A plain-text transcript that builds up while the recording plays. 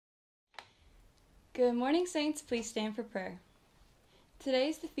Good morning, Saints. Please stand for prayer. Today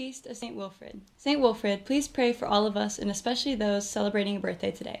is the feast of St. Wilfrid. St. Wilfrid, please pray for all of us and especially those celebrating a birthday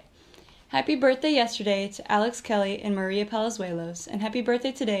today. Happy birthday yesterday to Alex Kelly and Maria Palazuelos, and happy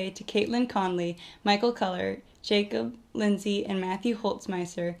birthday today to Caitlin Conley, Michael Culler, Jacob Lindsay, and Matthew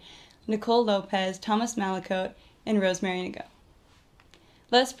Holtzmeiser, Nicole Lopez, Thomas Malacote, and Rosemary Nago.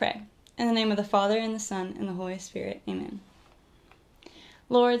 Let us pray. In the name of the Father, and the Son, and the Holy Spirit. Amen.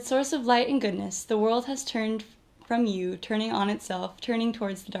 Lord, source of light and goodness, the world has turned from you, turning on itself, turning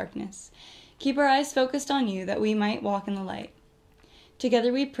towards the darkness. Keep our eyes focused on you, that we might walk in the light.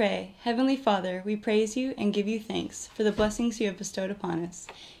 Together we pray. Heavenly Father, we praise you and give you thanks for the blessings you have bestowed upon us.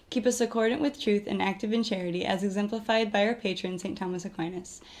 Keep us accordant with truth and active in charity, as exemplified by our patron, St. Thomas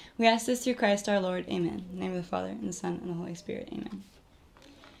Aquinas. We ask this through Christ our Lord. Amen. In the name of the Father, and the Son, and the Holy Spirit. Amen.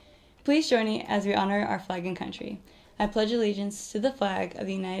 Please join me as we honor our flag and country. I pledge allegiance to the flag of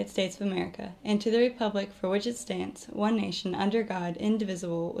the United States of America and to the republic for which it stands, one nation, under God,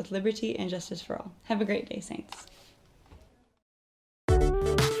 indivisible, with liberty and justice for all. Have a great day, Saints.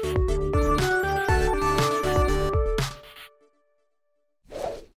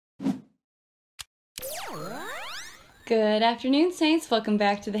 Good afternoon, Saints. Welcome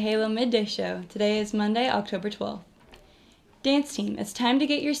back to the Halo Midday Show. Today is Monday, October 12th. Dance team, it's time to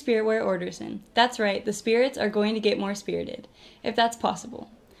get your spirit wear orders in. That's right, the spirits are going to get more spirited, if that's possible.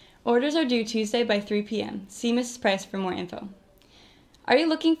 Orders are due Tuesday by 3 p.m. See Mrs. Price for more info. Are you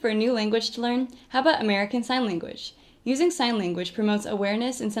looking for a new language to learn? How about American Sign Language? Using sign language promotes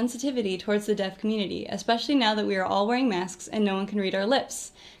awareness and sensitivity towards the deaf community, especially now that we are all wearing masks and no one can read our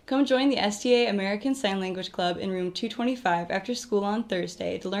lips. Come join the STA American Sign Language Club in room 225 after school on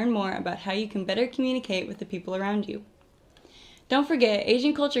Thursday to learn more about how you can better communicate with the people around you. Don't forget,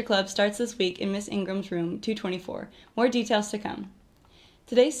 Asian Culture Club starts this week in Miss Ingram's room 224. More details to come.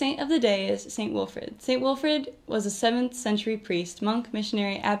 Today's saint of the day is St. Wilfrid. St. Wilfrid was a 7th century priest, monk,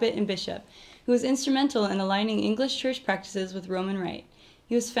 missionary, abbot, and bishop who was instrumental in aligning English church practices with Roman Rite.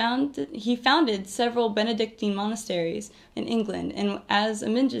 He founded several Benedictine monasteries in England, and as a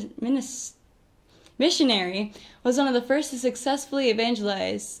missionary, was one of the first to successfully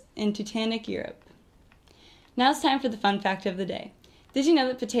evangelize in Teutonic Europe. Now it's time for the fun fact of the day. Did you know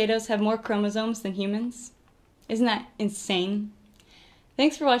that potatoes have more chromosomes than humans? Isn't that insane?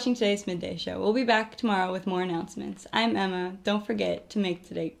 Thanks for watching today's Midday Show. We'll be back tomorrow with more announcements. I'm Emma. Don't forget to make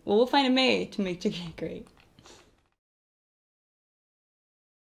today... we'll find a May to make today great.